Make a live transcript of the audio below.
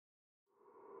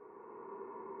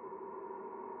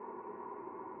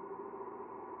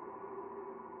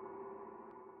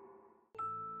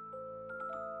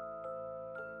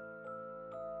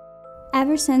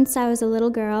Ever since I was a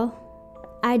little girl,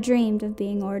 I dreamed of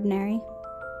being ordinary.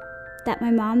 That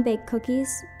my mom baked cookies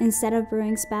instead of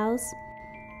brewing spells.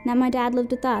 That my dad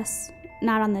lived with us,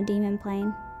 not on the demon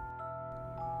plane.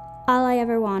 All I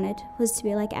ever wanted was to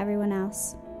be like everyone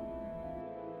else.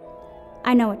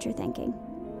 I know what you're thinking.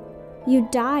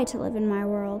 You'd die to live in my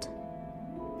world.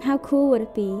 How cool would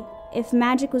it be if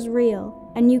magic was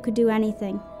real and you could do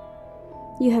anything?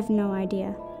 You have no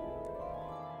idea.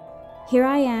 Here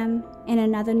I am in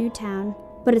another new town,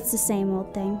 but it's the same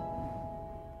old thing.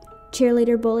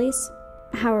 Cheerleader bullies?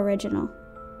 How original.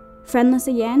 Friendless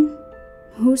again?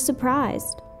 Who's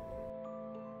surprised?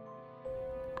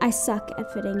 I suck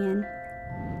at fitting in,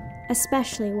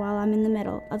 especially while I'm in the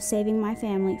middle of saving my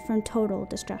family from total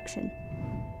destruction.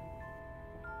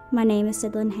 My name is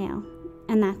Sydlynn Hayle,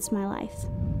 and that's my life.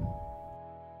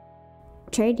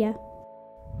 Trade ya.